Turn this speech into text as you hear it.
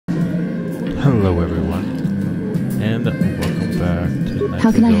Hello everyone, and welcome back to the next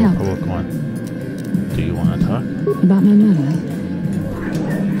How can I help? Public One. Do you want to talk? About my mother?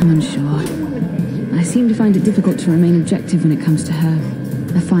 I'm unsure. I seem to find it difficult to remain objective when it comes to her.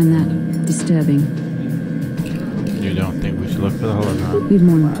 I find that disturbing. You don't think we should look for the hologram? We have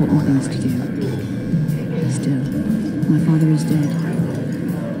more important things to do. Still, my father is dead.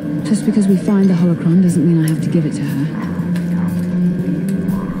 Just because we find the holocron doesn't mean I have to give it to her.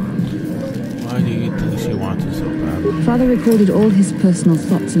 Why do you think she wants it so badly? Father recorded all his personal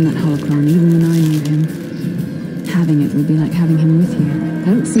thoughts in that holocron, even when I knew him. Having it would be like having him with you. I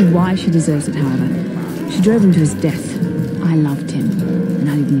don't see why she deserves it, however. She drove him to his death. I loved him, and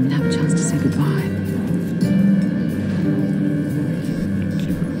I didn't even have a chance to say goodbye.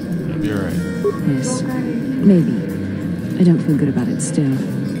 Maybe you're right. Yes, maybe. I don't feel good about it still.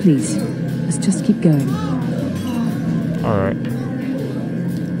 Please, let's just keep going. Alright.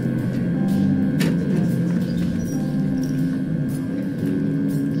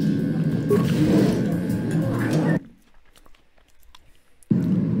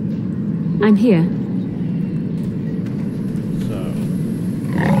 I'm here.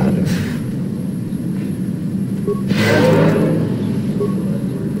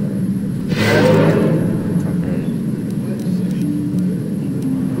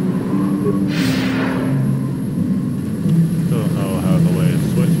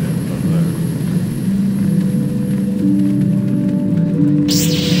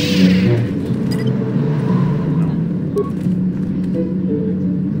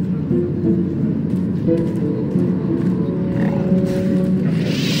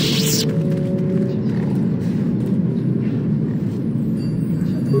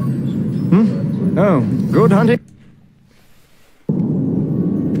 Oh, good hunting.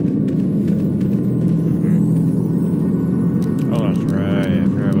 Oh, that's right. I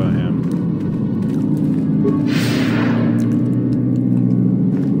forgot about him.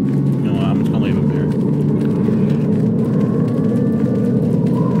 You know what? I'm just gonna leave him here.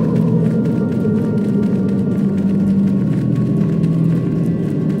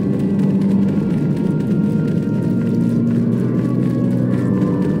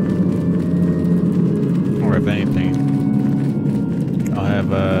 If anything, I'll have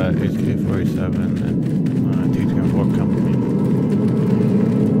HK-47 and T-24 company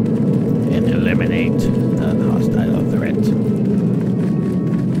and eliminate the hostile threat.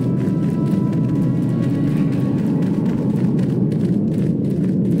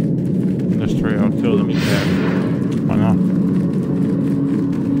 That's right, I'll kill them each time. Why not?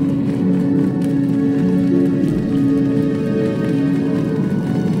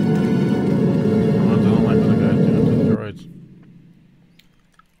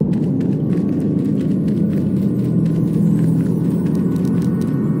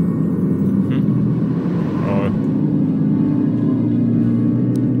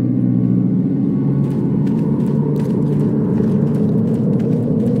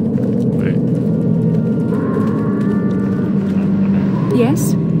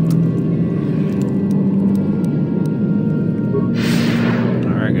 Yes?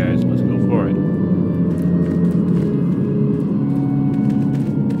 Alright guys, let's go for it.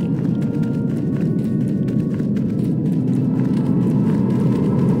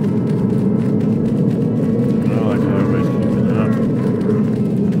 I like how everybody's keeping it up.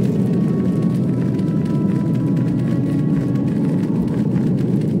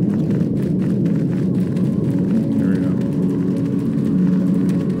 Here we go.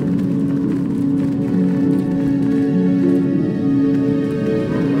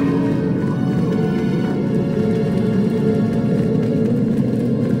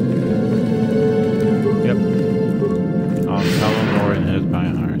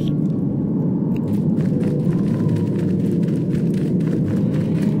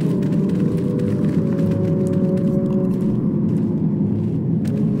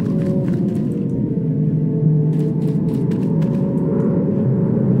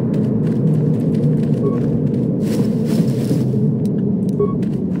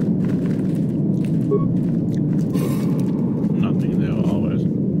 Nothing there always.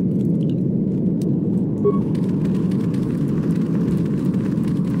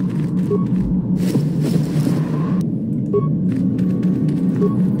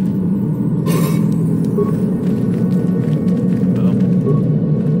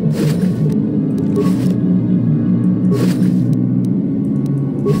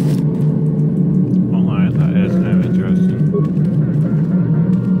 Online, that is kind of interesting.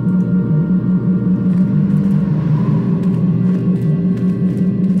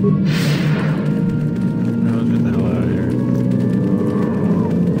 Let's get the hell out of here.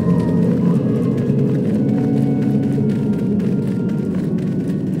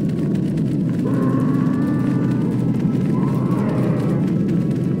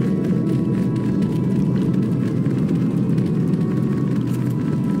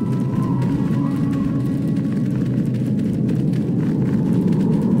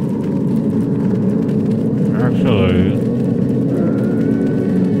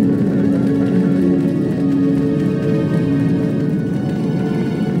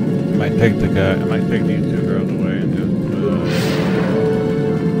 might take the guy. I might take these two girls away and just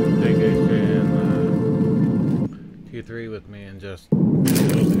take HJ and T3 with me and just kill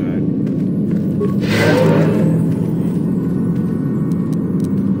the guy.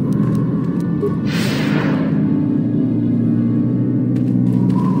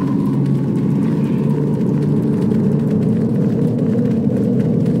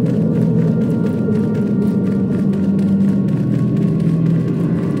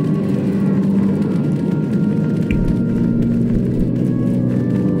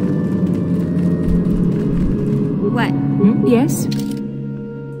 Yes?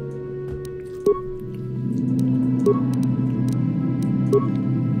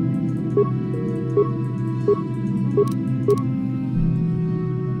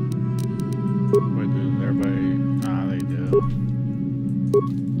 Wait, does everybody? Nah, they do.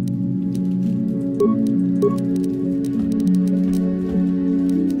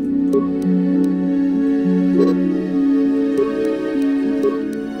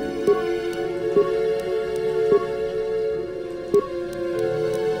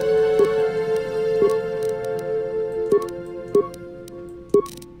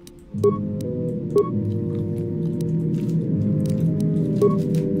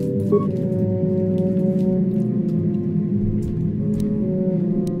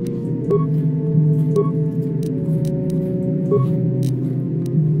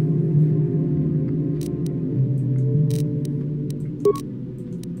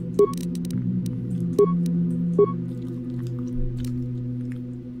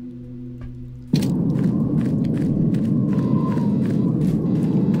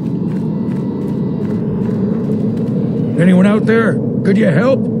 Anyone out there? Could you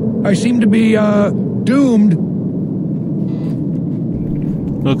help? I seem to be, doomed.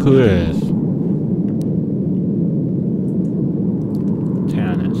 Look who it is.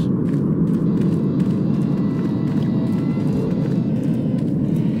 Tannis.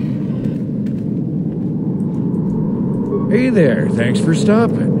 Hey there, thanks for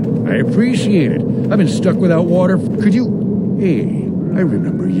stopping. I appreciate it. I've been stuck without water. Could you... Hey, I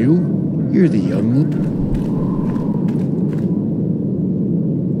remember you. You're the young...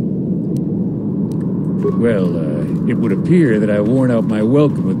 Well, it would appear that I worn out my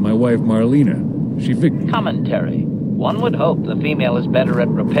welcome with my wife Marlena. She figured... Commentary. One would hope the female is better at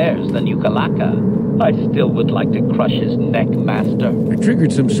repairs than Yukalaka. I still would like to crush his neck, Master. I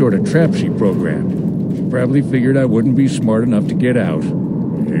triggered some sort of trap she programmed. She probably figured I wouldn't be smart enough to get out.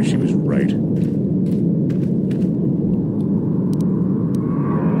 Yeah, she was right.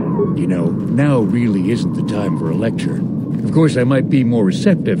 You know, now really isn't the time for a lecture. Of course, I might be more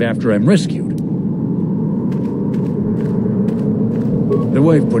receptive after I'm rescued. The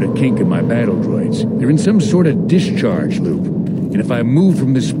wife put a kink in my battle droids. They're in some sort of discharge loop. And if I move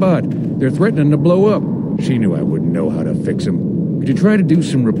from this spot, they're threatening to blow up. She knew I wouldn't know how to fix them. Could you try to do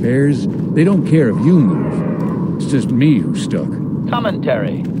some repairs? They don't care if you move. It's just me who's stuck.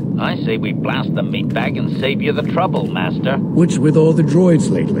 Commentary. I say we blast the meatbag and save you the trouble, Master. What's with all the droids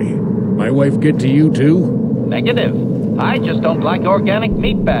lately? My wife get to you too? Negative. I just don't like organic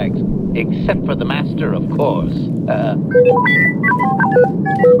meatbags. Except for the Master, of course.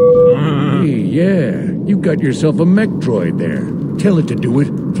 Hey, yeah. You got yourself a mech droid there. Tell it to do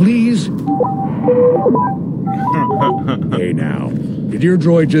it, please. Hey now, did your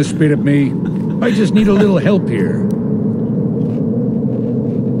droid just spit at me? I just need a little help here.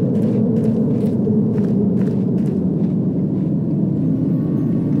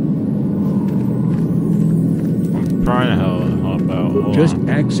 I'm trying to help out. Hold Just on.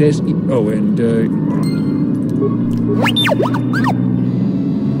 access... Oh, and,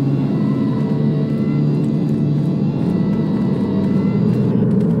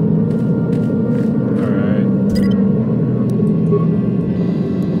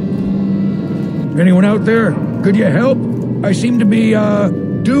 Anyone out there? Could you help? I seem to be,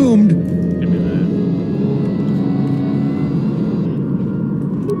 doomed. Give me that.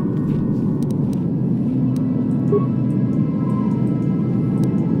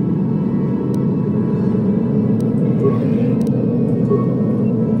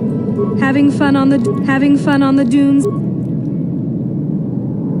 Having fun on the dunes.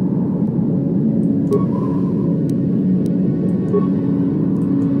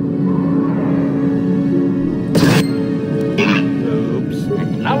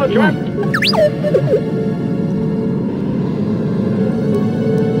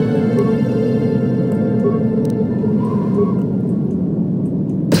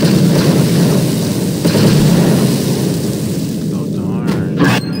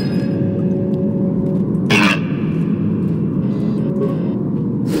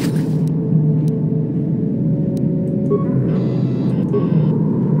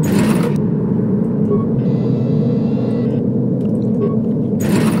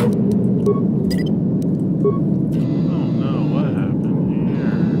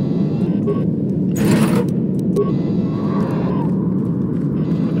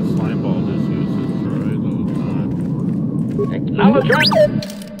 the trap.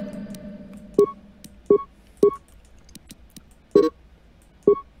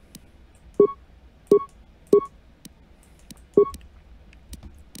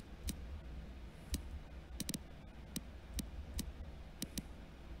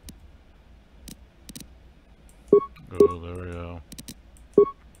 Oh, there we go.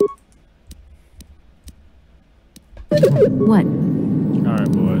 What?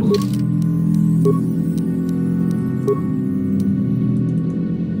 Alright, boys.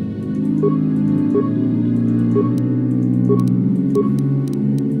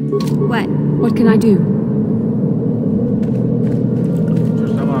 What? What can I do? For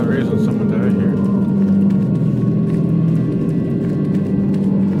some odd reason, someone died here.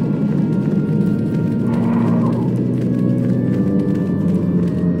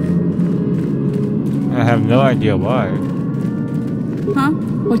 I have no idea why. Huh?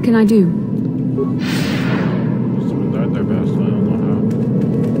 What can I do? Someone died there, but I still don't know how.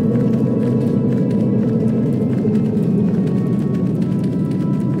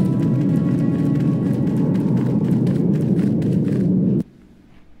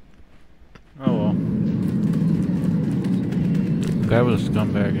 Oh well. The guy was a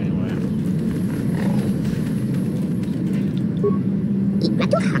scumbag anyway.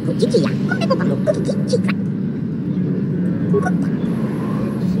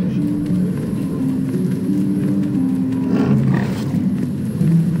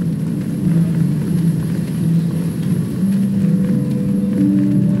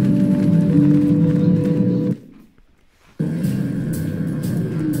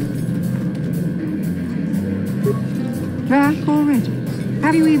 Back already?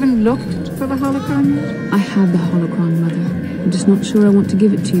 Have you even looked for the holocron yet? I have the holocron, Mother. I'm just not sure I want to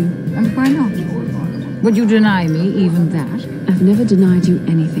give it to you. And why not? Would you deny me even that? I've never denied you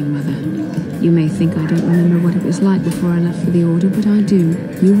anything, Mother. You may think I don't remember what it was like before I left for the Order, but I do.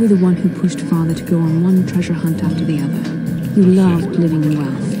 You were the one who pushed Father to go on one treasure hunt after the other. You loved living in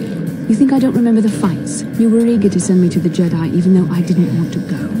wealth. You think I don't remember the fights? You were eager to send me to the Jedi even though I didn't want to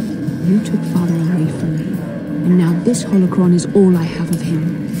go. You took Father away from me. And now this holocron is all I have of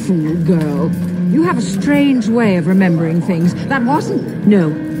him. Fool girl. You have a strange way of remembering things. That wasn't... No,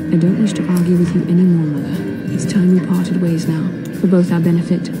 I don't wish to argue with you anymore, Mother. It's time we parted ways now, for both our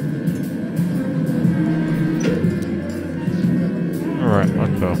benefit. Alright,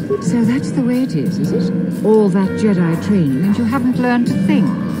 let's go. So that's the way it is it? All that Jedi training and you haven't learned a thing.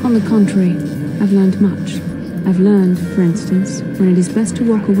 On the contrary, I've learned much. I've learned, for instance, when it is best to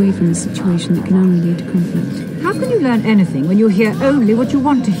walk away from a situation that can only lead to conflict. How can you learn anything when you hear only what you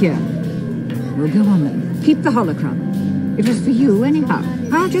want to hear? Well, go on then. Keep the holocron. It was for you anyhow.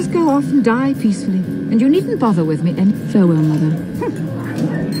 I'll just go off and die peacefully. And you needn't bother with me any... Farewell, Mother.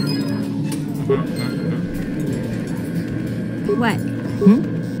 What?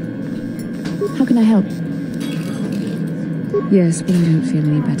 How can I help? Yes, but I don't feel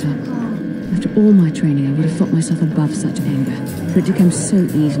any better. After all my training, I would have thought myself above such anger, for it to come so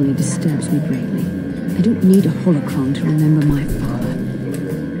easily disturbs me greatly. I don't need a holocron to remember my father.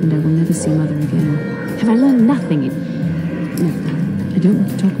 And I will never see Mother again. Have I learned nothing? No, I don't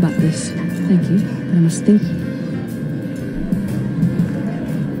want to talk about this. Thank you, but I must think...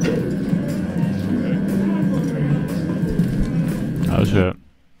 Oh shit.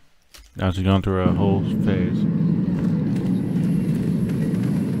 Now she's going through a whole phase.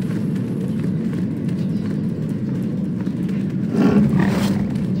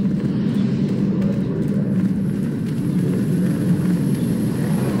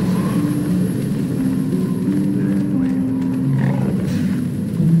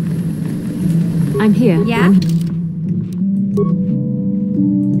 I'm here. Yeah?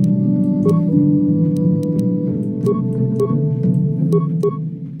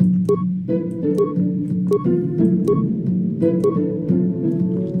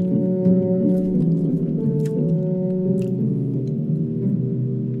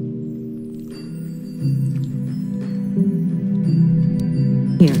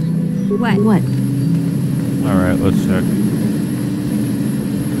 Here. What? What? Alright, let's check.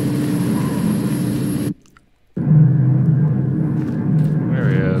 There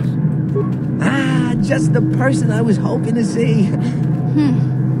he is. Ah, just the person I was hoping to see.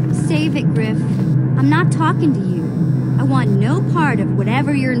 Save it, Griff. I'm not talking to you. I want no part of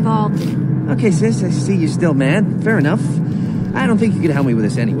whatever you're involved in. Okay, sis, I see you're still mad. Fair enough. I don't think you could help me with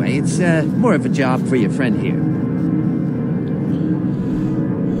this anyway. It's more of a job for your friend here.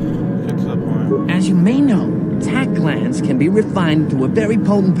 Get to the point. As you may know, tackling glands can be refined to a very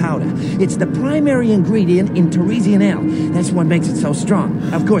potent powder. It's the primary ingredient in Teresian ale. That's what makes it so strong.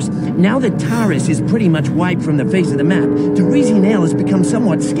 Of course, now that Taurus is pretty much wiped from the face of the map, Teresian ale has become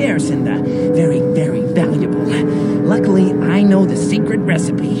somewhat scarce and very, very valuable. Luckily, I know the secret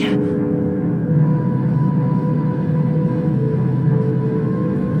recipe.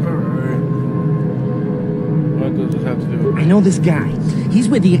 I know this guy. He's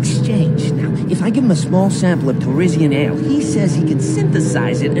with the exchange. Now, if I give him a small sample of Teresian ale, he says he can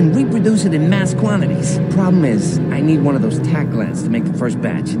synthesize it and reproduce it in mass quantities. Problem is, I need one of those tack glands to make the first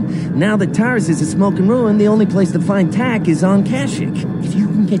batch. And now that Taurus is a smoking ruin, the only place to find tack is on Kashyyyk. If you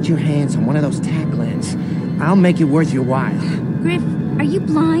can get your hands on one of those tack glands, I'll make it worth your while. Griff, are you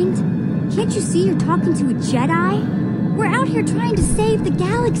blind? Can't you see you're talking to a Jedi? We're out here trying to save the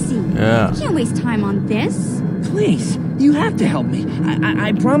galaxy. Yeah. You can't waste time on this. Please, you have to help me.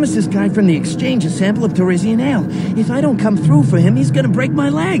 I promised this guy from the exchange a sample of Teresian ale. If I don't come through for him, he's gonna break my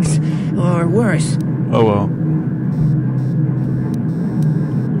legs. Or worse. Oh well.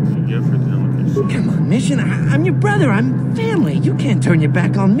 Come on, Mission. I'm your brother. I'm family. You can't turn your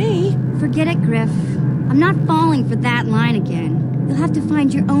back on me. Forget it, Griff. I'm not falling for that line again. You'll have to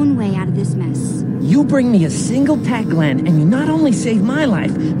find your own way out of this mess. You bring me a single tack gland, and you not only save my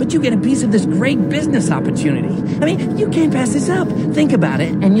life, but you get a piece of this great business opportunity. I mean, you can't pass this up. Think about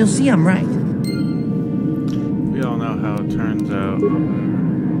it, and you'll see I'm right. We all know how it turns out.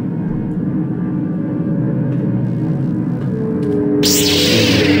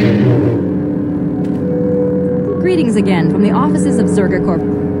 Greetings again from the offices of Zerga Corp.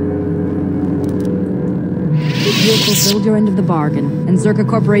 You have fulfilled your end of the bargain, and Zerga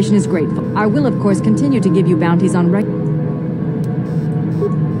Corporation is grateful. I will, of course, continue to give you bounties on I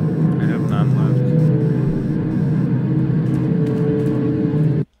have none left.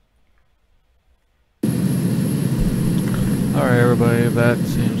 Alright, everybody, that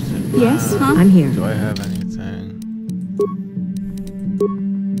seems to be... Yes, I'm here. Do I have anything?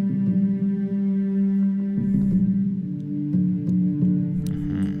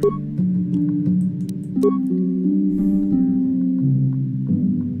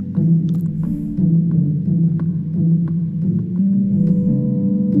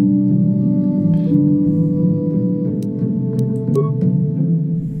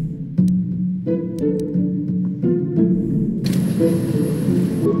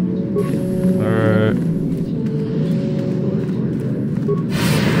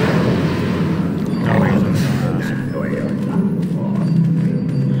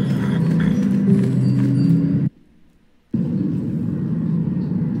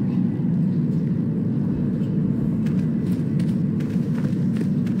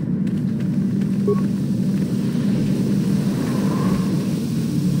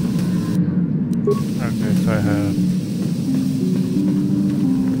 Okay, so I have...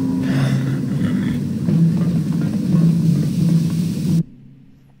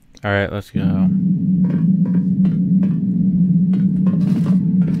 Alright, let's go.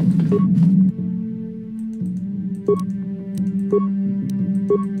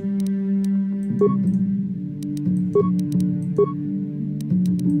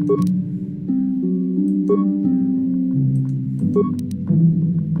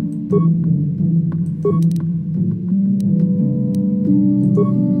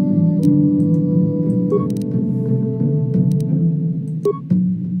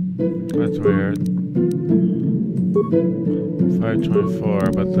 That's weird. 524,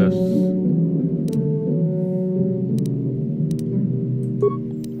 but this...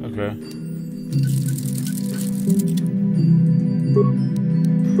 Okay.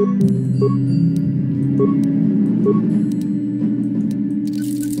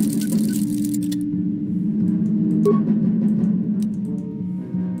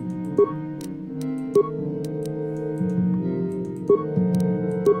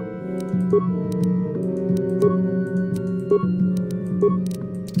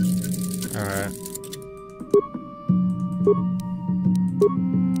 Alright.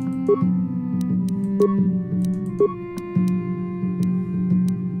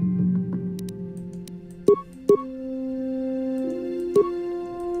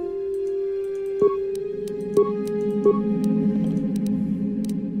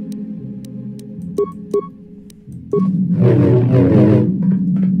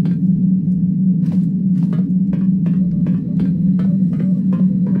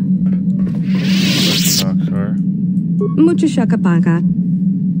 Mucho shakapanka.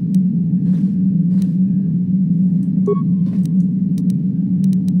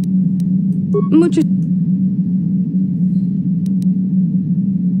 Mucho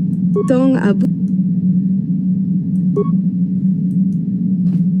dong abu.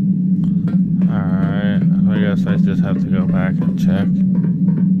 Alright, I guess I just have to go back and check.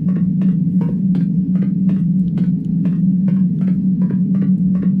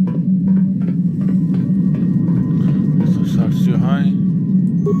 This sucks too high.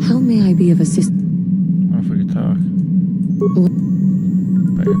 How may I be of assistance? What if we could talk?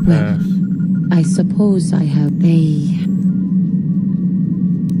 Better pass. I suppose I have.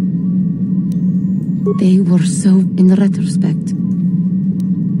 They were so, in retrospect.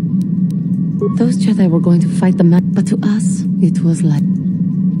 Those Jedi were going to fight the man, but to us, it was like...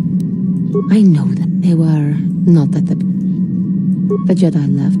 I know that they were not at the... The Jedi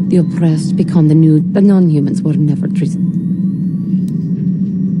left, the oppressed become the new... The non-humans were never treated...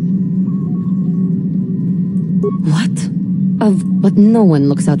 What? But no one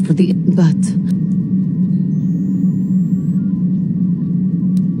looks out for the... But...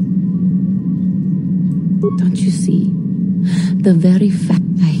 Don't you see? The very fact...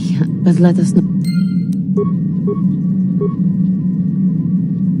 But let us know...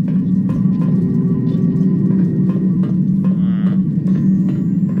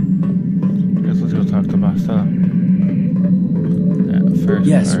 Guess let's go talk to Basta. Yeah, first.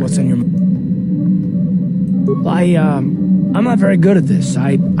 Yes, part. what's on your... I'm not very good at this.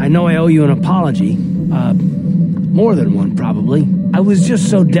 I know I owe you an apology. More than one, probably. I was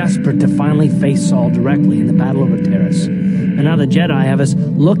just so desperate to finally face Saul directly in the Battle over Terrace. And now the Jedi have us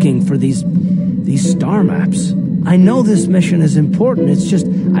looking for these star maps. I know this mission is important, it's just,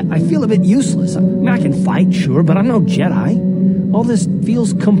 I feel a bit useless. I mean, I can fight, sure, but I'm no Jedi. All this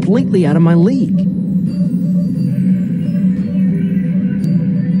feels completely out of my league.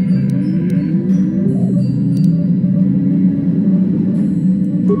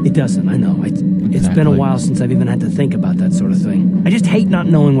 It doesn't, I know. It's been a while since I've even had to think about that sort of thing. I just hate not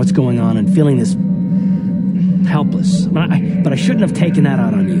knowing what's going on and feeling this... helpless. But I shouldn't have taken that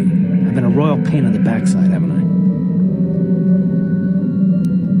out on you. I've been a royal pain in the backside, haven't I?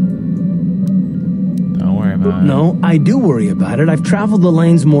 Don't worry about it. No, I do worry about it. I've traveled the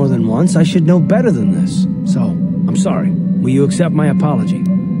lanes more than once. I should know better than this. So, I'm sorry. Will you accept my apology?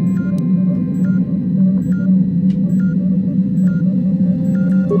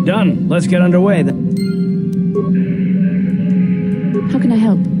 Done. Let's get underway then. How can I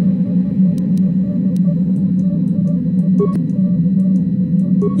help?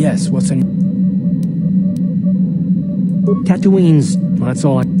 Yes, what's on... Tatooine's... Well, that's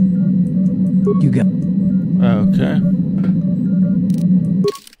all I... You got... Okay.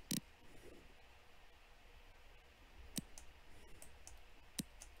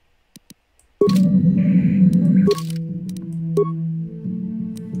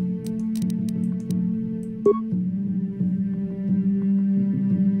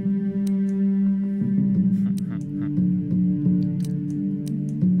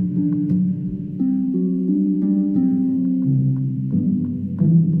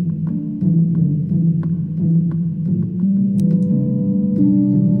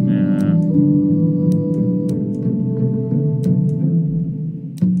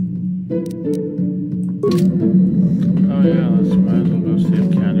 Oh yeah, let's might as well go see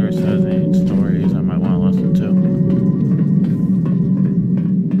if Candace has any stories I might want to listen to.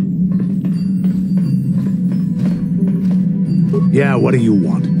 Yeah, what do you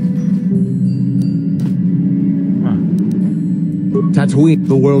want? Tatooine,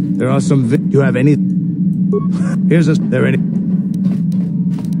 the world. There are some. You have any? Here's a. There any?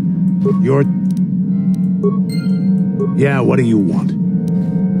 Your. Yeah, what do you want?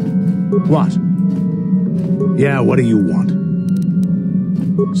 What? Yeah, what do you want?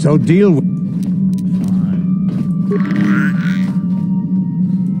 So deal with.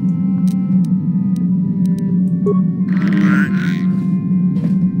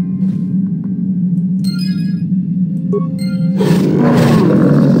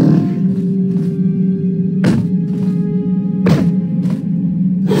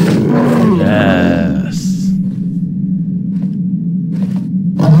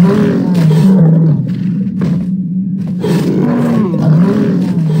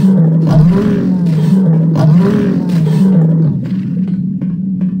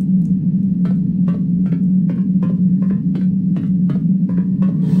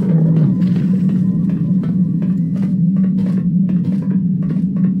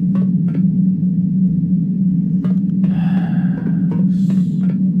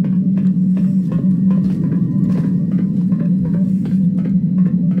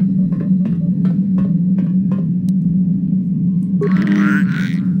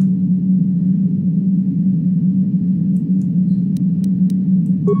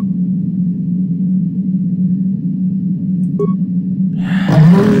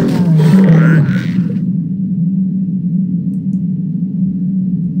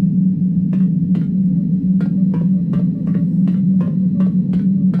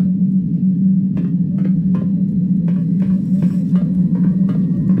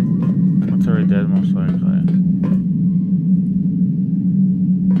 already dead, most likely.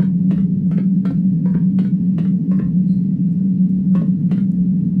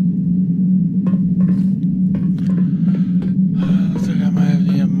 Looks like I might have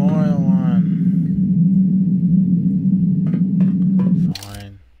to get more than one.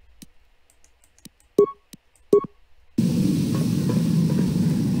 Fine.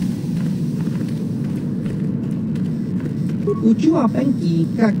 Uchu apenki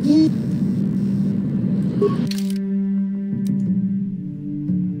kaki.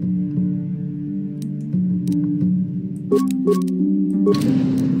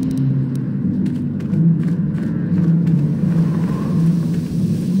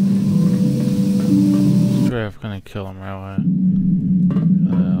 Straight up gonna kill him right away.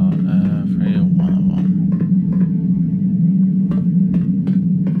 Every one of them.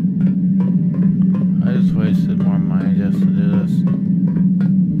 I just wasted more money just to do this.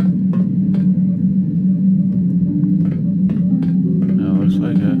 Yeah, looks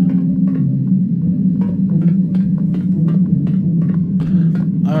like it.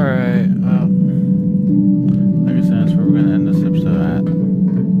 Alright, well, like I said, that's where we're gonna end this episode at.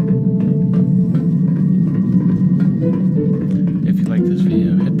 If you like this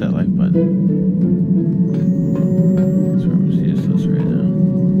video, hit that like button. This room is useless right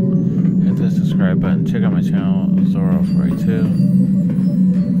now. Hit the subscribe button. Check out my channel,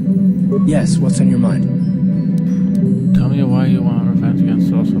 Zoro482. Yes, what's on your mind? Tell me why you want revenge against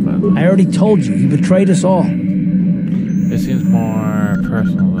Saul so badly. I already told you, he betrayed us all. It seems more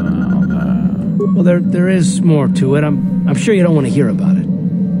personal than all that. Well, there is more to it. I'm sure you don't want to hear about it.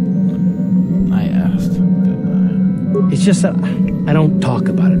 I asked, didn't It's just that I don't talk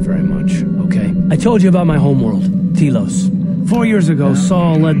about it very much, okay? I told you about my homeworld, Telos. 4 years ago,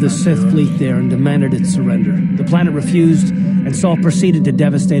 Saul led the Sith fleet there and demanded its surrender. The planet refused, and Saul proceeded to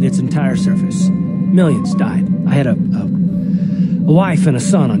devastate its entire surface. Millions died. I had a wife and a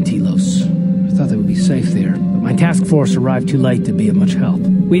son on Telos. I thought they would be safe there, but my task force arrived too late to be of much help.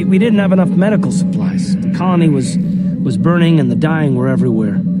 We didn't have enough medical supplies. The colony was burning and the dying were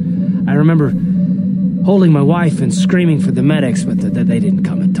everywhere. I remember holding my wife and screaming for the medics, but they didn't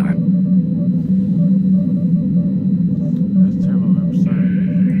come in time. That's terrible. I'm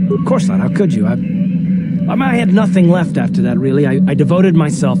sorry. Of course not. How could you? I had nothing left after that, really. I devoted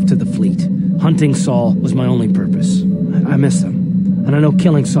myself to the fleet. Hunting Saul was my only purpose. I miss them. And I know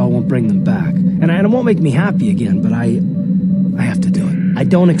killing Saul won't bring them back. And it won't make me happy again, but I have to do it. I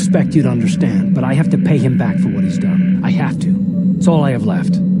don't expect you to understand, but I have to pay him back for what he's done. I have to. It's all I have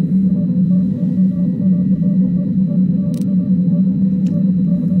left.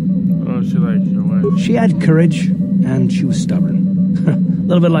 Oh, she likes your wife. She had courage, and she was stubborn. A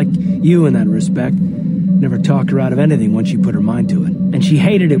little bit like you in that respect. Never talked her out of anything once she put her mind to it. And she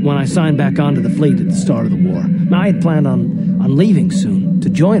hated it when I signed back onto the fleet at the start of the war. Now, I had planned on leaving soon, to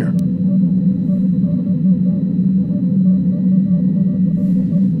join her.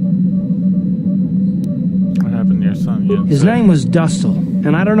 What happened to your son? His name was Dustle,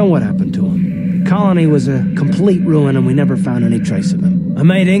 and I don't know what happened to him. The colony was a complete ruin, and we never found any trace of him. I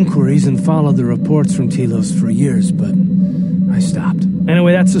made inquiries and followed the reports from Telos for years, but I stopped.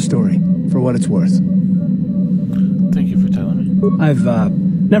 Anyway, that's the story, for what it's worth. Thank you for telling me. I've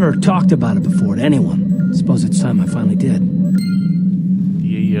never talked about it before to anyone. Suppose it's time I finally did.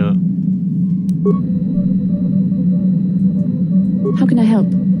 Yeah. How can I help?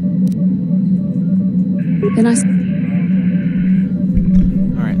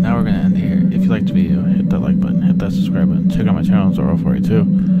 Alright, now we're gonna end here. If you liked the video, hit that like button, hit that subscribe button, check out my channel,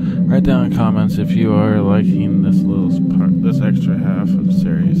 Zoro482. Write down in the comments if you are liking this this extra half of the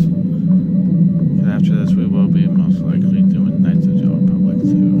series. And after this, we will be most likely doing Knights of the Old Republic 2.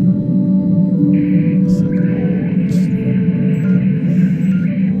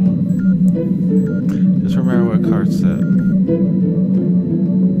 Just remember what card said.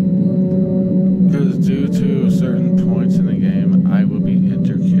 Because due to certain points in the game, I will be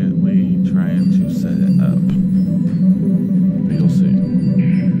intricately trying to set it up. But you'll see.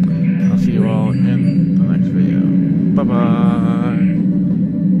 I'll see you all in the next video. Bye-bye.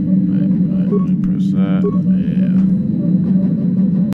 Wait, let me press that. Yeah.